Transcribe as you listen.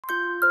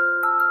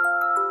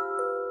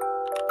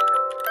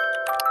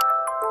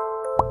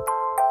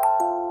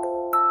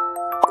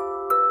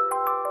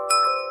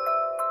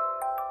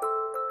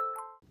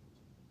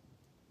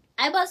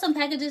some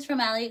packages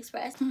from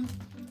Aliexpress.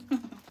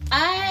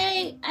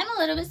 I'm a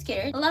little bit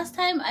scared. The last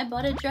time I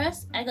bought a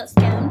dress, I got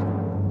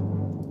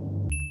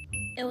scammed.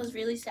 It was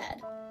really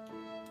sad.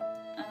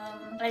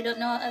 I don't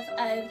know if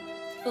I've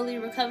fully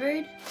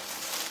recovered.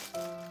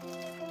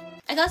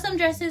 I got some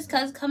dresses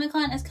because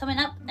Comic-Con is coming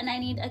up and I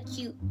need a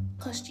cute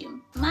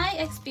costume. My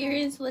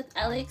experience with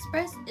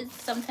Aliexpress is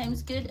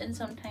sometimes good and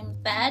sometimes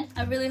bad.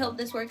 I really hope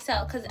this works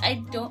out because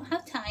I don't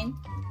have time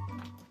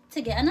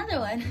to get another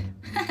one.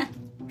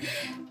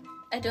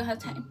 I don't have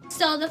time.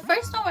 So the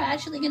first one we're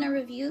actually gonna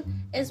review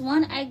is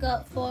one I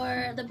got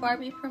for the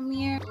Barbie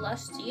premiere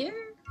last year?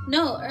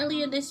 No,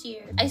 earlier this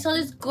year. I saw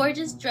this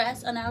gorgeous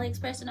dress on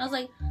Aliexpress and I was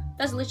like,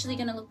 that's literally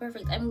gonna look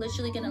perfect. I'm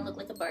literally gonna look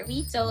like a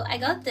Barbie. So I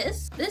got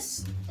this.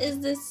 This is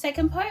the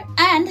second part.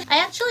 And I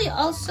actually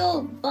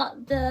also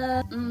bought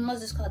the,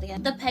 what's this called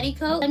again? The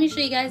petticoat. Let me show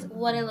you guys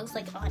what it looks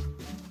like on.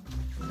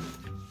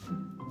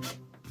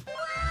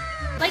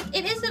 Like,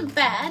 it isn't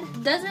bad.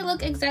 Does it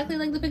look exactly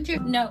like the picture?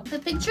 No. The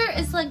picture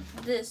is like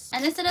this.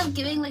 And instead of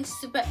giving like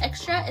super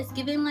extra, it's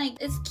giving like,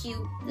 it's cute.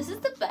 This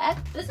is the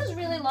back. This is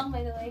really long,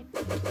 by the way.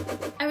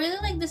 I really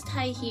like this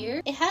tie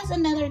here. It has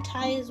another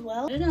tie as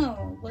well. I don't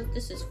know what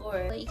this is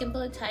for. But you can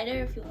pull it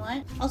tighter if you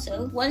want.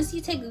 Also, once you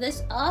take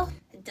this off,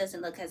 it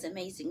doesn't look as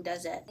amazing,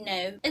 does it?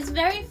 No. It's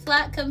very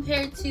flat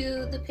compared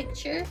to the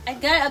picture. I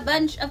got a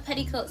bunch of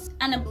petticoats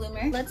and a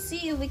bloomer. Let's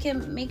see if we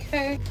can make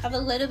her have a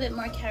little bit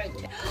more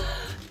character.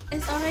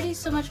 It's already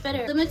so much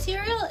better. The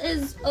material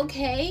is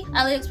okay.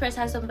 Aliexpress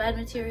has some bad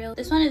material.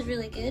 This one is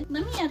really good.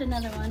 Let me add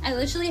another one. I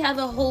literally have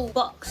a whole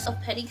box of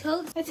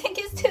petticoats. I think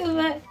it's too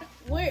much.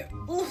 Where?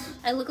 Oof.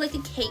 I look like a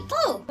cake.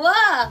 Oh,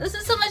 wow. This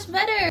is so much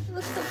better. It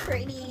looks so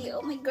pretty.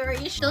 Oh my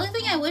gosh. The only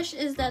thing I wish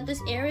is that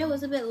this area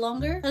was a bit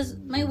longer because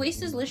my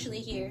waist is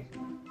literally here.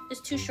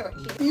 It's too short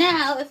here.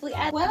 Now, if we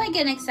add... Why am I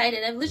getting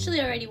excited? I've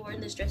literally already worn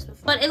this dress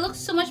before. But it looks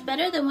so much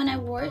better than when I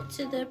wore it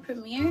to the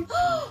premiere.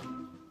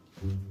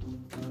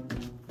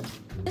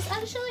 This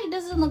actually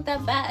doesn't look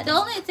that bad. The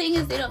only thing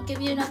is they don't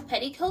give you enough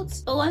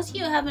petticoats. But once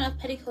you have enough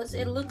petticoats,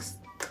 it looks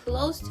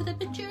close to the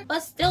picture. But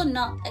still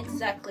not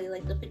exactly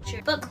like the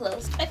picture. But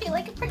close. I feel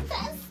like a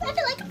princess. I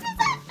feel like a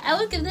princess. I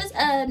would give this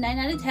a 9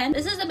 out of 10.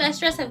 This is the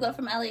best dress I've got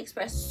from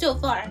Aliexpress so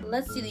far.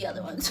 Let's see the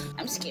other ones.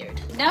 I'm scared.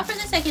 Now for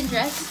the second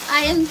dress.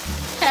 I am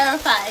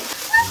terrified.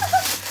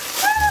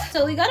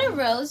 So we got a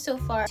rose so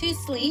far. 2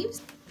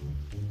 sleeves.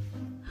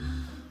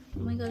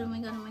 Oh my god, oh my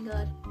god, oh my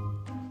god.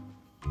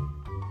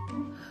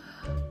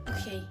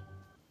 Okay.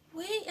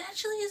 Wait, it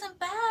actually isn't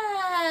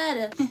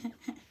bad.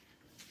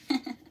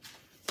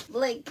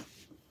 Like,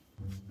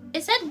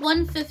 it said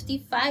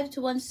 155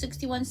 to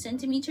 161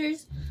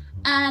 centimeters.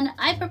 And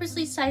I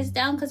purposely sized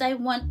down because I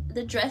want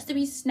the dress to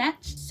be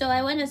snatched. So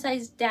I went a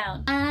size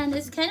down. And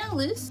it's kind of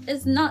loose.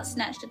 It's not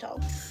snatched at all.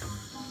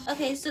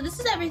 Okay, so this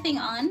is everything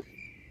on.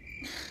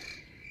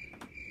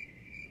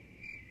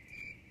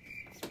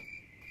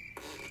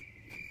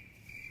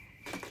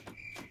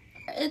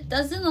 It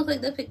doesn't look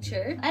like the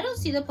picture. I don't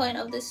see the point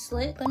of this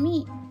slit.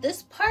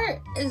 This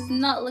part is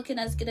not looking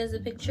as good as the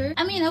picture.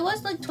 I mean, it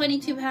was like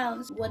 22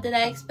 pounds. What did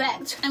I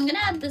expect? I'm gonna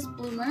add this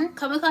bloomer.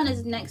 Comic-Con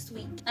is next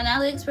week. And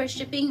Aliexpress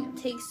shipping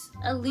takes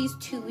at least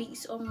 2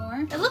 weeks or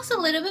more. It looks a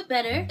little bit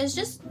better. It's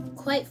just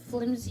quite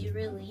flimsy,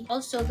 really.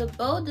 Also, the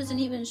bow doesn't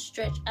even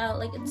stretch out.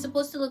 Like, it's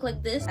supposed to look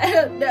like this. I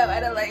don't know.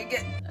 I don't like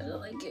it. I don't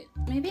like it.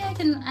 Maybe I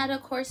can add a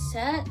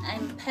corset.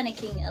 I'm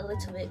panicking a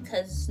little bit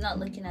because it's not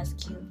looking as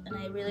cute. And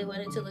I really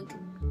wanted to look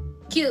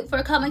cute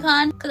for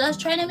Comic-Con because I was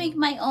trying to make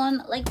my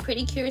own like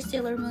Pretty Cure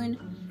Sailor Moon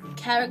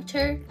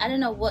character. I don't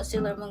know what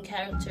Sailor Moon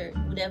character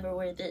would ever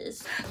wear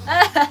this.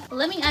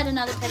 Let me add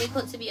another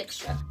petticoat to be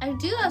extra. I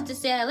do have to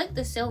say I like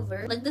the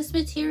silver. Like, this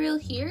material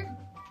here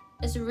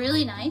is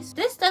really nice.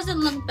 This doesn't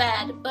look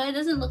bad, but it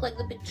doesn't look like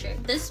the picture.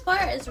 This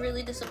part is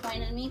really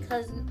disappointing me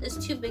because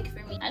it's too big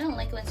for me. I don't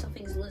like when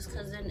something's loose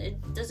because then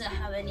it doesn't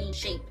have any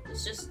shape.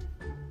 It's just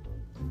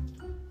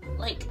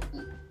like...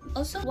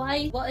 Also,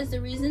 what is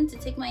the reason to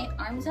take my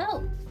arms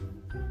out?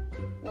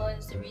 What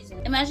is the reason?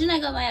 Imagine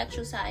I got my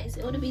actual size.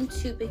 It would have been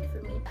too big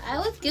for me. I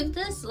would give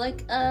this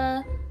like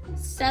a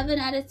 7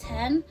 out of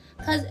 10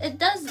 because it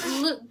does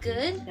look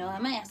good. No, I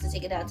might have to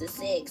take it out to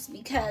 6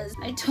 because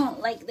I don't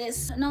like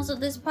this. And also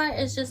this part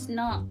is just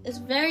not, it's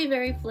very,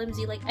 very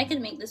flimsy. Like, I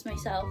could make this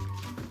myself.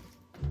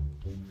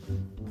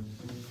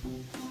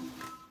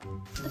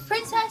 The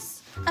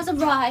princess has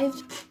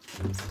arrived.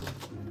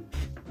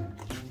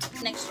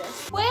 Next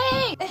dress.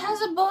 Wait! It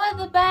has a bow at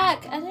the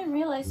back. I didn't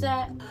realize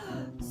that.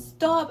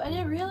 Stop. I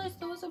didn't realize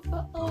there was a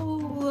bow.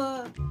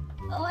 Oh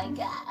my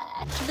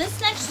god. This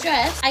next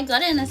dress, I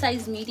got it in a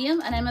size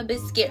medium and I'm a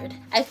bit scared.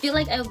 I feel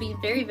like I would be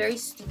very, very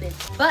stupid.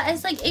 But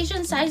it's like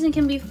Asian sizing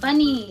can be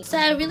funny. So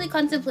I really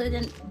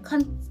contemplated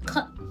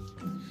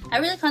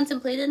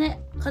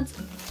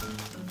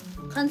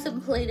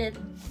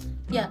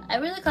Yeah, I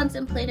really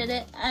contemplated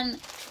it, and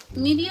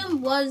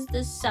medium was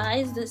the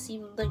size that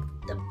seemed like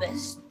the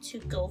best to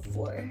go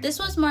for. This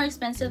was more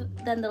expensive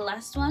than the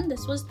last one.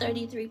 This was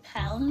 33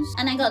 pounds,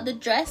 and I got the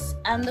dress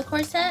and the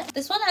corset.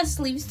 This one has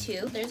sleeves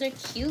too. There's a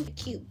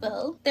cute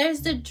bow.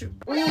 There's the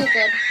oh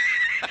god.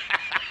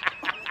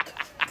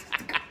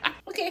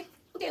 Okay.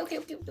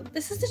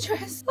 This is the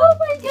dress. Oh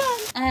my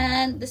god.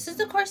 And this is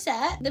the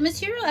corset. The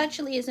material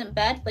actually isn't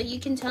bad, but you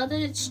can tell that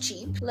it's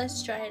cheap.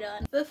 Let's try it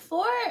on.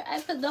 Before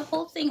I put the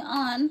whole thing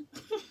on,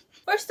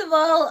 first of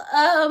all,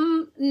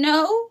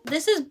 no.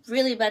 This is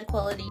really bad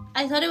quality.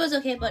 I thought it was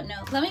okay, but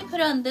no. Let me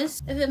put on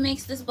this if it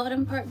makes this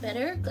bottom part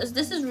better, because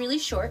this is really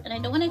short and I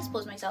don't want to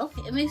expose myself.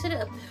 It makes it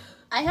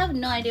I have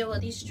no idea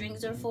what these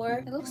strings are for.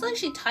 It looks like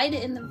she tied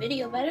it in the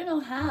video, but I don't know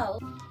how.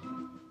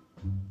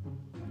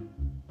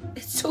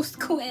 It's so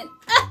squint.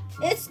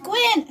 It's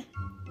squint.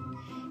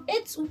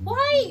 It's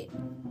why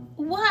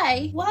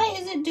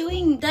is it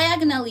doing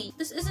diagonally?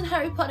 This isn't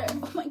Harry Potter.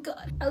 Oh my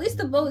god. At least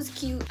the bow is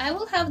cute. I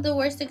will have the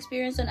worst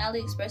experience on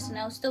Aliexpress and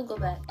I'll still go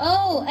back.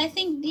 Oh, I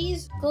think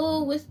these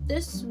go with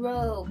this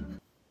robe.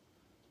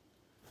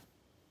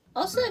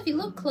 Also, if you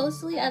look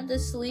closely at the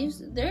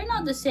sleeves, they're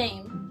not the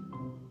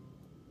same.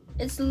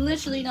 It's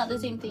literally not the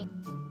same thing.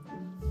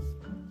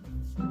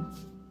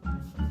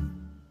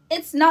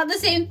 It's not the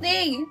same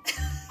thing.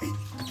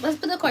 Let's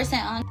put the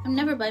corset on. I'm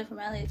never buying from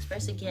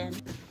Aliexpress again.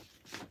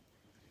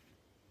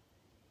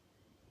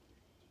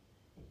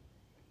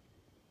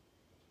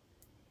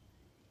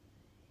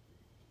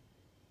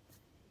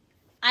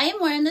 I am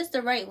wearing this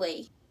the right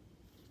way.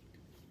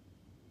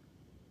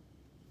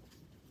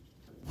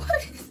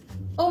 What is...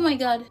 Oh my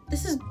god,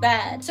 this is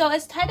bad. So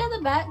it's tied at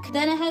the back,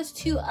 then it has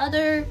two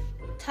other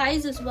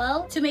ties as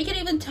well to make it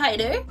even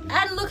tighter,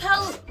 and look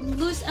how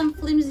loose and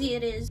flimsy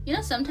it is. You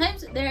know,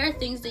 sometimes there are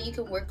things that you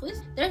can work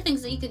with. There are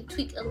things that you can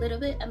tweak a little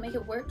bit and make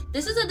it work.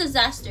 This is a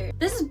disaster.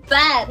 This is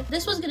bad.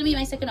 This was gonna be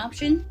my second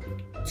option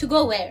to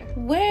go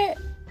where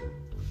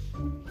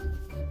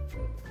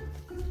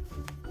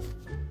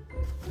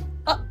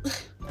oh.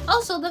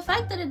 Also, the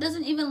fact that it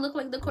doesn't even look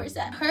like the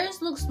corset.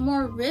 Hers looks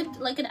more ribbed,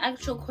 like an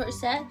actual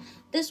corset.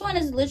 This one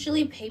is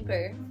literally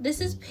paper.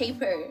 This is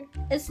paper.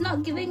 It's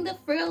not giving the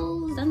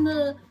frills and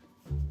the...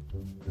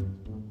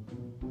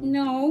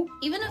 No.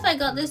 Even if I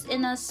got this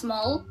in a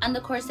small and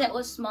the corset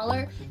was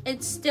smaller,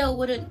 it still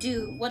wouldn't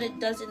do what it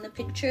does in the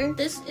picture.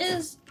 This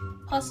is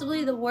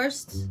possibly the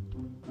worst.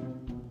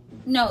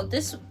 No,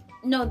 this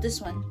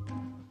one.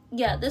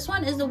 Yeah, this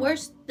one is the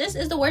worst. This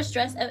is the worst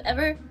dress I've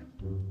ever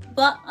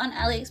bought on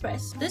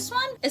Aliexpress. This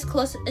one is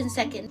close in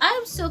second. I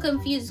am so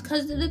confused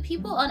because the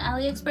people on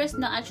Aliexpress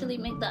not actually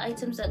make the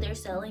items that they're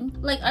selling.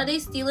 Like, are they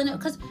stealing it?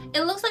 Because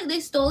it looks like they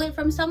stole it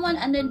from someone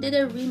and then did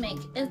a remake.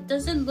 It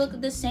doesn't look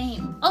the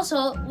same.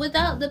 Also,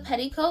 without the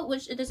petticoat,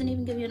 which it doesn't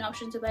even give you an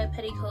option to buy a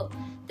petticoat,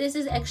 this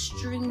is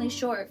extremely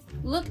short.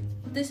 Look,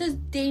 this is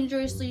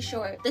dangerously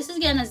short. This is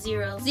getting a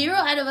 0. 0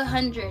 out of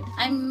 100.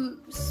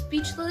 I'm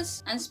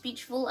speechless and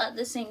speechful at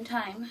the same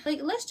time.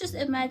 Like, let's just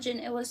imagine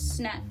it was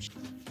snatched.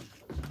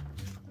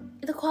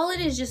 The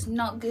quality is just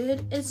not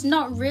good. It's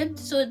not ribbed,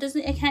 so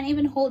it can't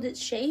even hold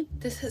its shape.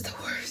 This is the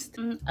worst.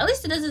 At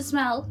least it doesn't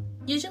smell.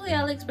 Usually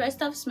Aliexpress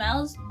stuff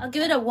smells. I'll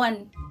give it a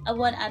 1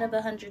 out of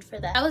 100 for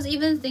that. I was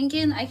even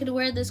thinking I could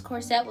wear this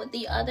corset with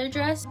the other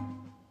dress.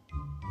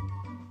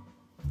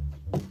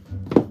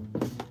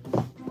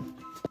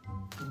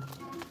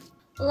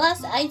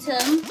 Last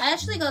item. I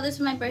actually got this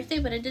for my birthday,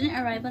 but it didn't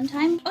arrive on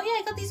time. Oh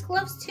yeah, I got these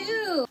gloves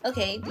too.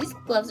 Okay, these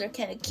gloves are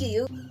kind of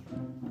cute.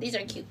 These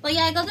are cute. But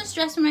yeah, I got this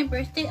dress for my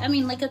birthday. I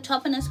mean, like a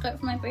top and a skirt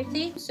for my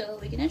birthday. So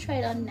we're gonna try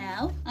it on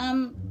now.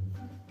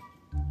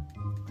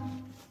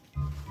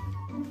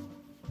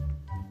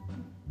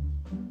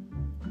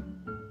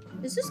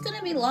 Is this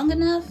gonna be long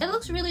enough? It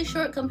looks really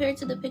short compared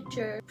to the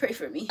picture. Pray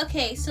for me.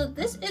 Okay, so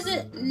this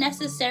isn't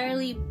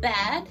necessarily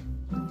bad.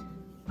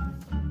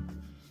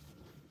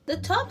 The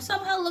top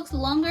somehow looks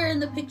longer in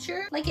the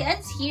picture. Like it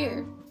ends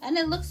here. And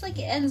it looks like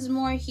it ends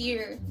more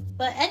here.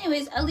 But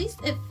anyways, at least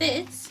it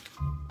fits.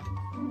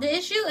 The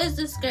issue is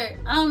the skirt.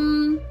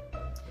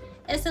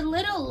 It's a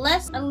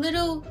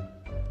little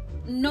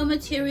no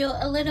material,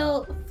 a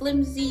little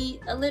flimsy,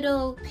 a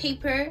little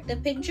paper. The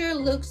picture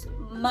looks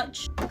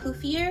much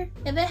poofier.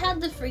 If it had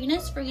the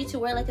freeness for you to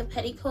wear like a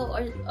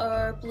petticoat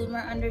or bloomer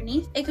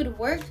underneath, it could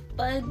work,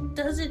 but it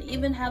doesn't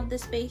even have the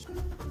space.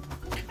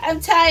 I'm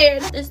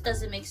tired. This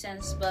doesn't make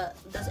sense, but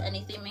does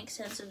anything make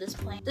sense at this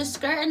point? The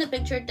skirt in the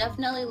picture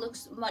definitely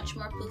looks much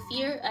more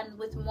poofier and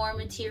with more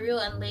material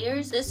and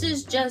layers. This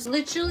is just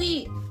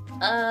literally,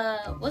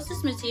 what's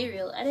this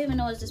material? I don't even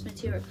know what's this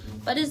material.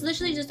 But it's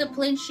literally just a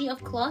plain sheet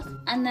of cloth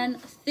and then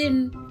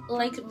thin,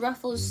 like,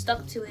 ruffles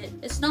stuck to it.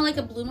 It's not like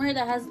a bloomer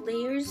that has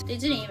layers. They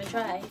didn't even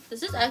try.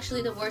 This is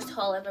actually the worst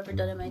haul I've ever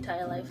done in my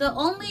entire life. The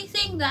only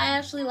thing that I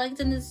actually liked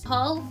in this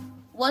haul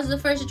was the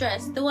first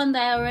dress, the one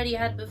that I already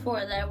had before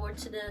that I wore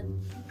to the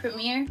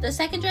premiere. The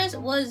second dress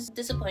was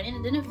disappointing.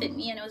 It didn't fit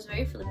me and it was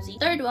very flimsy.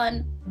 Third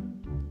one,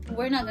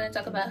 we're not gonna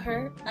talk about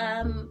her.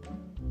 And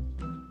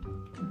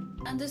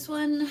this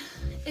one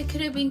It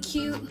could have been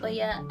cute. But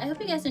yeah, I hope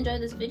you guys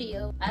enjoyed this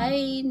video.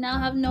 I now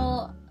have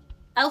no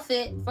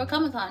outfit for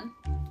Comic-Con.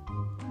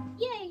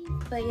 Yay!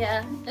 But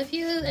yeah, if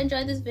you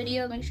enjoyed this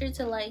video, make sure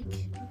to like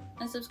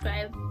and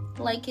subscribe.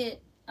 Like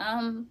it.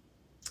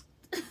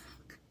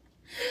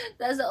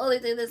 That's the only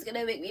thing that's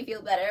gonna make me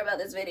feel better about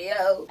this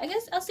video. I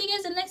guess I'll see you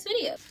guys in the next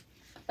video.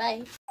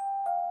 Bye.